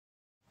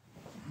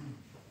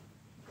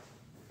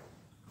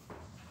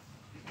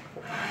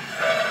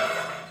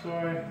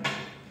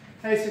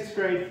Hey, 6th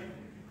grade.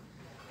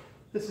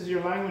 This is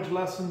your language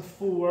lesson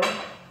for,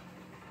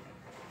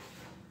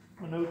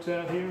 my notes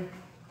out here,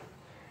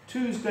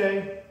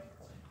 Tuesday,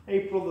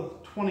 April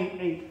the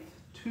 28th.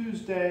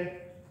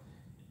 Tuesday,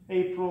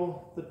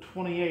 April the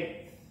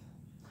 28th.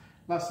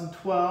 Lesson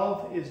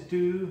 12 is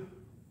due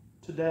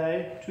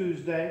today,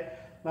 Tuesday.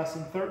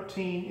 Lesson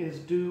 13 is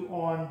due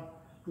on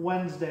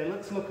Wednesday.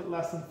 Let's look at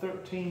lesson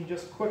 13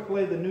 just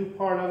quickly, the new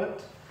part of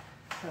it,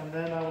 and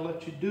then I will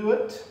let you do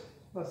it.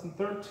 Lesson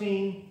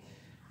 13.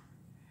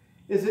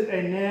 Is it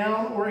a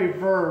noun or a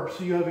verb?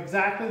 So you have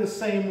exactly the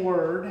same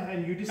word,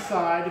 and you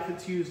decide if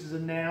it's used as a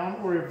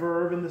noun or a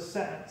verb in the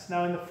sentence.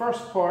 Now in the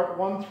first part,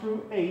 1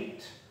 through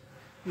 8,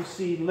 you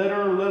see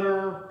litter,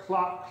 litter,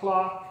 clock,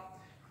 clock.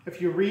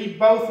 If you read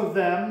both of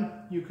them,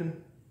 you can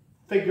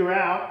figure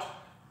out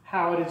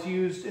how it is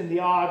used in the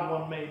odd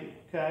one maybe,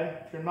 okay?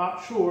 If you're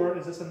not sure,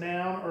 is this a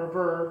noun or a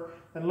verb,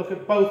 then look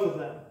at both of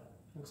them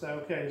and say,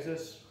 okay, is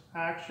this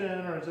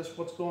action or is this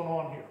what's going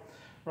on here,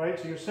 right?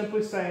 So you're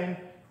simply saying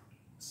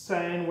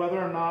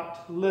whether or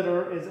not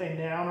litter is a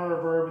noun or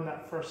a verb in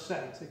that first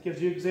sentence. It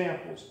gives you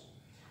examples.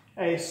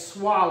 A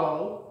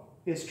swallow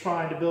is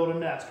trying to build a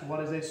nest. What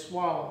is a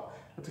swallow?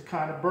 That's a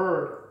kind of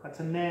bird. That's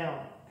a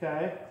noun,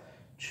 okay?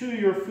 Chew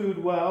your food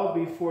well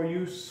before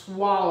you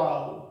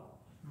swallow.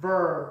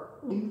 Verb,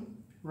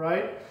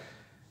 right?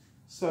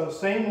 So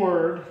same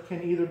word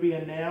can either be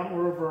a noun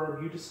or a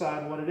verb. You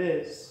decide what it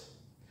is.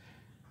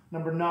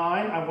 Number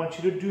 9, I want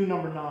you to do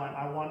number 9.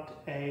 I want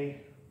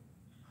a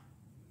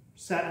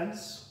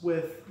sentence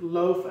with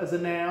loaf as a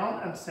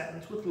noun and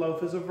sentence with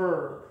loaf as a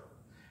verb.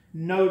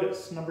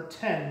 Notice, number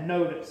 10,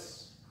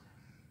 notice.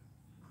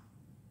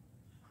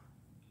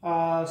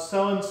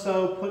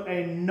 So-and-so put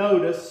a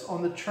notice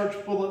on the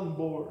church bulletin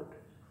board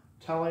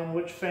telling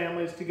which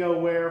families to go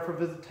where for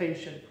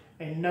visitation.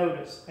 A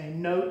notice, a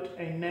note,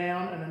 a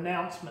noun, an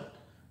announcement.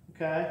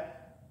 Okay?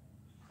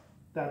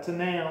 That's a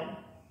noun.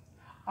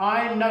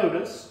 I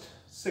noticed,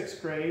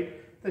 6th grade,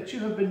 that you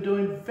have been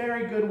doing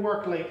very good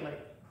work lately.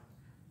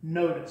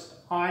 Noticed.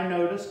 I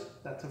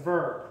noticed, that's a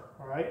verb.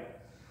 All right?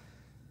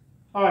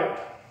 All right.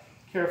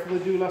 Carefully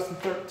do lesson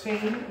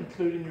 13,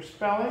 including your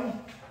spelling.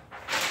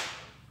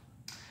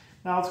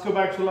 Now let's go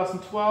back to lesson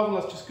 12 and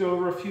let's just go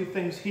over a few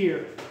things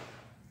here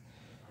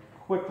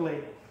quickly.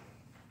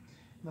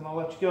 Then I'll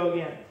let you go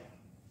again.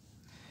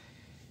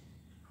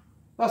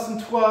 Lesson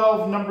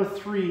 12, number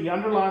 3,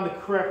 underline the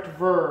correct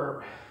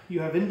verb. You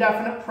have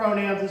indefinite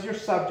pronouns as your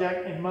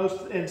subject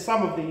in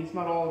some of these,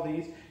 not all of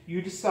these. You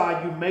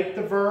decide, you make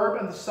the verb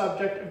and the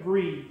subject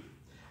agree.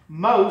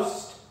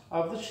 Most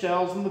of the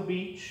shells on the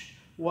beach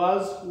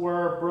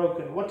were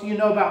broken. What do you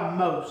know about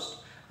most?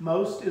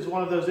 Most is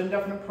one of those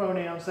indefinite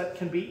pronouns that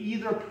can be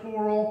either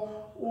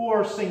plural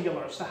or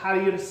singular. So how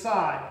do you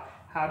decide?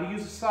 How do you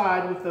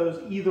decide with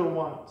those either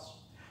ones?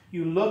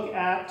 You look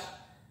at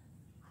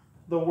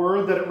the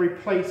word that it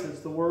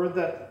replaces, the word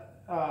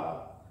that,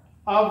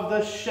 of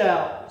the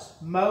shells.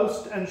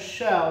 Most and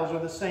shells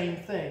are the same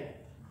thing.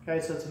 Okay,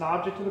 so it's an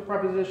object of the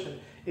preposition.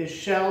 Is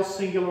shells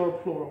singular or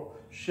plural?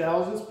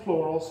 Shells is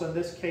plural, so in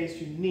this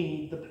case you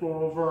need the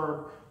plural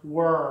verb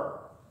were.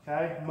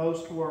 Okay,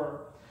 most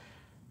were.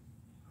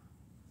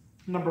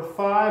 Number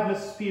 5,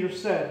 Mrs.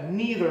 Peters said,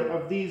 neither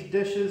of these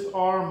dishes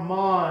are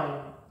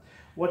mine.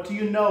 What do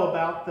you know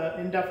about the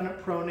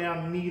indefinite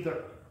pronoun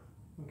neither?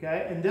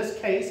 Okay, in this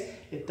case,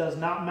 it does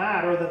not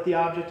matter that the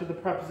object of the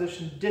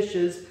preposition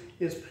dishes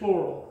is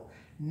plural.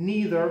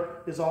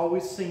 Neither is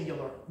always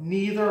singular.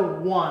 Neither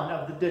one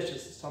of the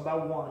dishes. It's talking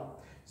about one.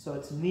 So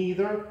it's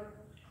neither,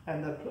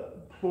 and the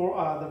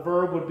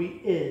verb would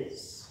be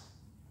is.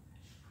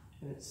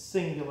 And it's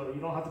singular. You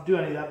don't have to do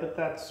any of that, but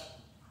that's,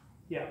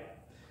 yeah.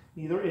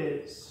 Neither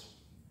is.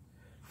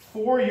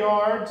 4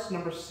 yards,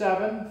 number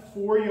 7.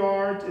 4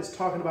 yards is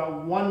talking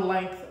about one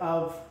length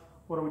of,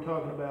 what are we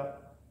talking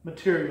about?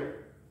 Material.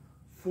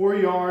 4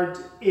 yards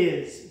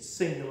is, it's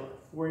singular.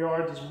 4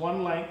 yards is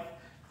one length.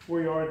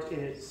 4 yards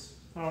is.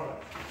 All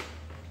right.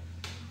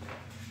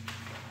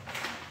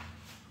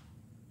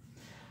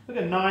 Look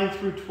at 9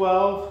 through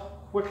 12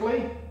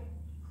 quickly.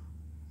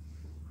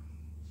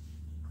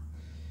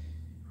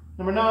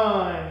 Number 9,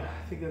 I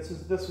think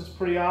this was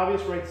pretty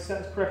obvious. Write the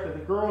sentence correctly. The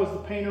girl is the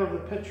painter of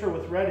the picture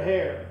with red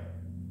hair.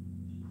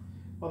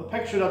 Well, the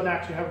picture doesn't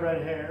actually have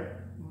red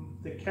hair.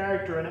 The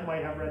character in it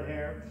might have red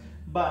hair,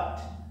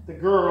 but the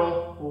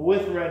girl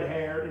with red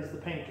hair is the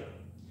painter.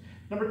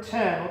 Number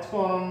 10, what's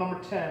going on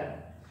number 10?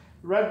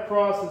 The Red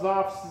Cross has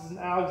offices in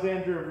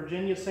Alexandria,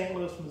 Virginia, St.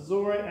 Louis,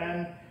 Missouri,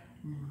 and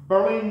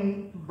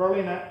Burlingame,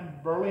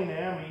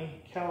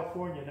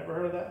 California. Never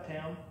heard of that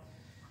town.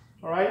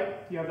 All right,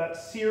 you have that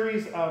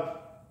series of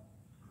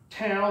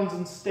towns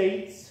and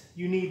states.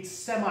 You need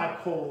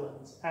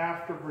semicolons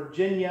after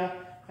Virginia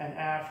and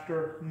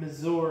after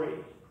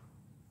Missouri.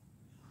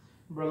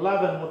 Number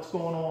 11, what's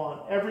going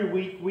on? Every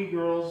week, we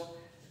girls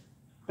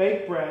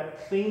bake bread,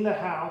 clean the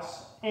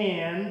house,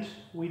 and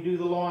we do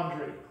the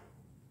laundry.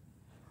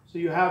 So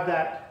you have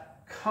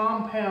that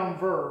compound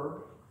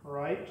verb, all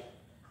right?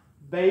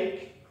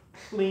 Bake,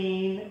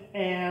 clean,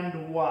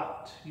 and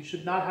what? You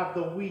should not have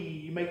the we.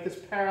 You make this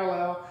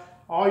parallel.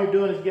 All you're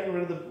doing is getting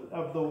rid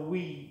of the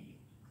we.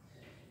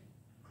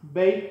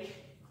 Bake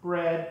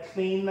bread,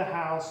 clean the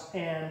house,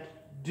 and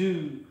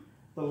do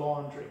the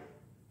laundry.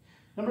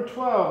 Number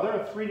 12, there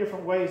are 3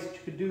 different ways that you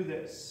could do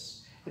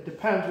this. It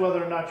depends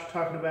whether or not you're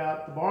talking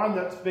about the barn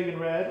that's big and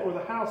red or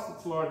the house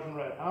that's large and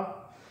red, huh?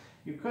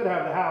 You could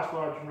have the house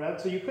large and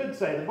red, so you could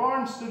say the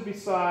barn stood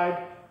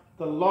beside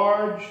the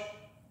large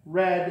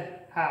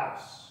red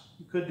house.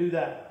 You could do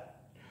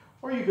that.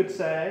 Or you could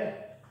say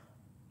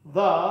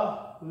the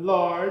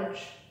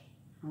large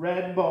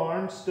red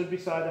barn stood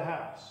beside the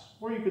house.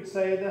 Or you could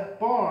say the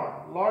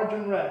barn, large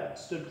and red,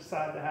 stood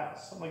beside the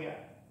house. Something like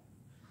that.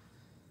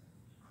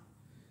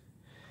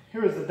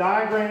 Here is the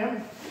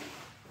diagram.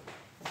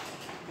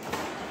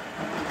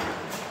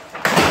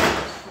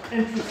 For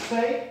interest's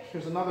sake,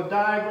 here's another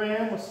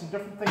diagram with some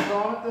different things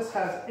on it. This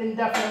has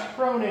indefinite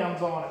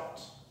pronouns on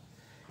it.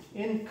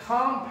 In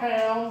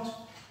compound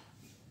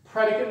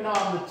predicate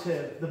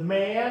nominative, the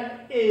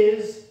man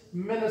is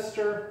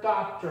minister,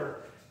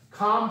 doctor.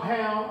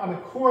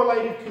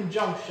 Correlated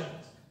conjunctions.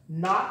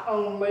 Not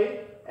only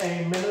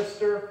a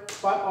minister,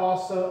 but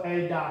also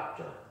a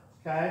doctor.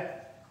 Okay?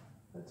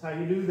 That's how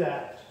you do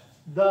that.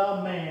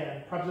 The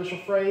man.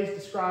 Prepositional phrase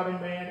describing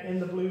man in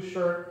the blue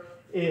shirt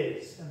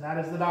is. And that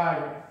is the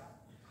diagram.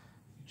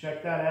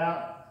 Check that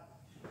out.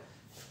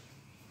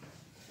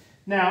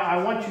 Now,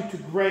 I want you to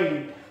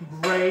grade.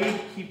 Grade,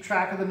 keep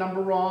track of the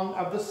number wrong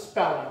of the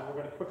spelling. We're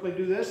going to quickly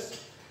do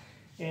this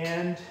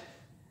and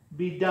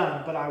be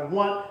done. But I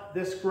want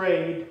this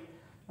grade,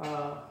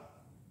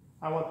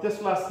 I want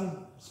this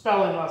lesson,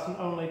 spelling lesson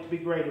only, to be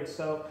graded.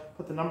 So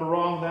put the number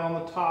wrong down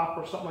on the top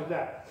or something like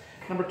that.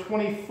 Number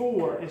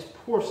 24 is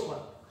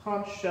porcelain.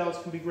 Conch shells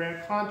can be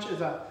ground. Conch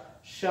is a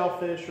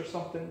shellfish or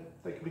something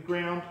that can be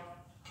ground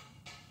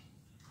to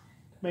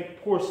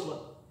make porcelain.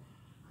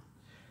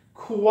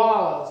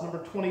 Koalas, number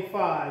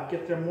 25,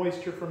 get their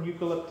moisture from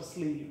eucalyptus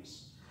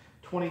leaves.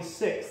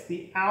 26,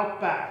 the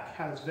outback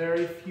has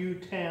very few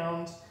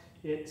towns.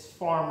 It's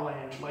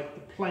farmland, like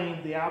the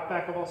plains, the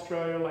outback of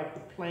Australia, like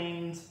the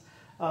plains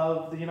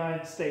of the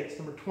United States.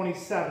 Number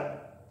 27,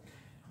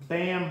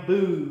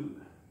 bamboo.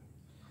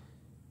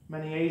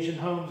 Many Asian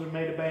homes are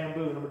made of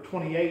bamboo. Number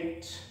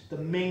 28, the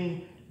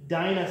Ming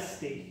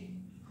Dynasty.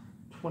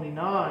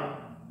 29,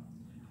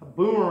 a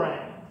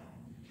boomerang.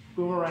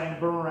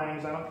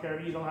 Boomerangs, I don't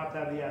care, you don't have to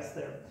have the S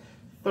there.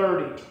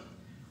 30,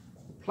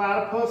 the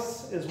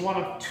platypus is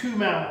one of 2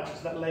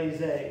 mammals that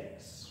lays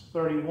eggs.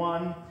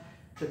 31,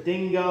 the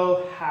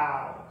dingo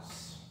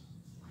howls.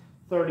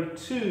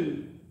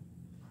 32,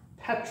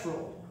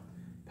 petrol.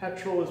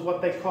 Petrol is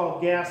what they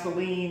call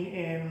gasoline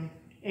in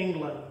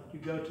England. You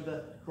go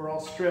to or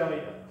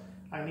Australia.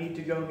 I need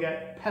to go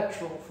get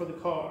petrol for the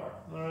car,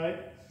 all right?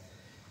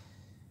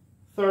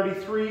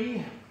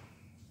 33,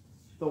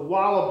 the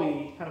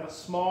wallaby, kind of a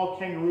small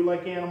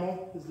kangaroo-like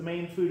animal, is the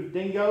main food of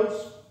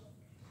dingoes.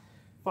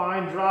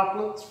 Fine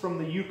droplets from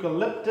the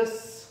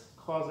eucalyptus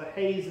cause a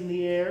haze in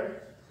the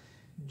air.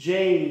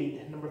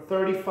 Jade, number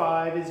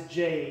 35 is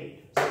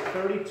jade. So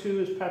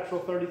 32 is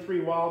petrol,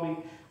 33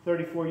 wallaby,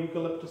 34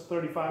 eucalyptus,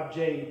 35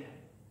 jade.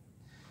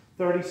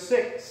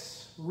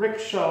 36,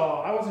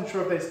 rickshaw. I wasn't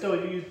sure if they still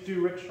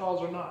do rickshaws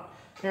or not.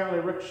 Apparently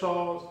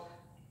rickshaws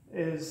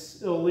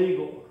is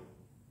illegal,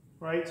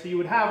 right? So you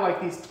would have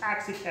like these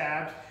taxi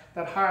cabs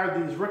that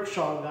hired these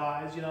rickshaw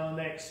guys, you know, and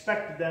they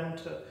expected them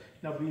to,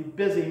 you know, be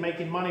busy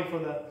making money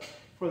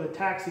for the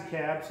taxi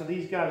cab. So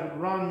these guys would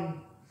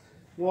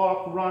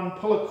walk, run,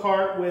 pull a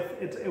cart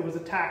with, it was a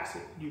taxi.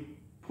 You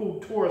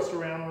pulled tourists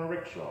around on a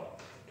rickshaw,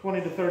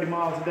 20 to 30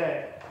 miles a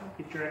day.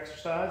 Get your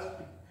exercise,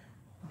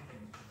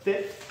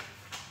 fit.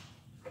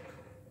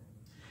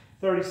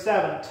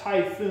 37,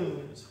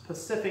 typhoons,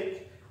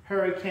 Pacific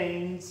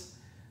hurricanes,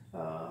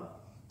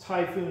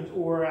 typhoons,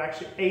 or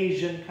actually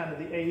Asian, kind of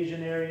the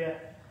Asian area,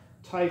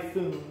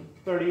 typhoon.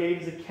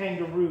 38 is a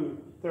kangaroo.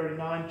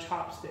 39,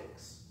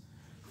 chopsticks.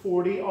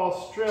 40,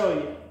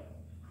 Australia.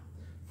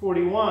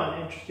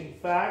 41, interesting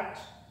fact,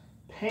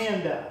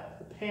 panda.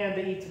 The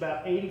panda eats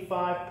about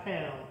 85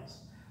 pounds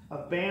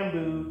of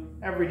bamboo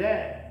every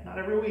day. Not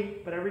every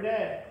week, but every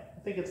day. I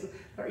think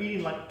they're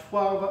eating like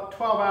 12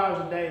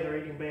 hours a day they're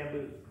eating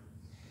bamboo.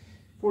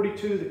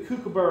 42, the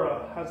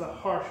kookaburra has a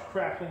harsh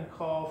crackling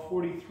call.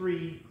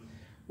 43,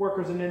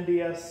 workers in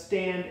India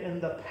stand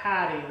in the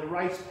paddy, the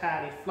rice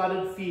paddy,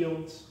 flooded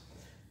fields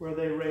where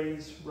they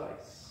raise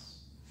rice.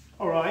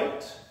 All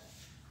right,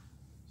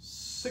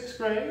 6th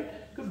grade,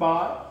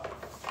 goodbye.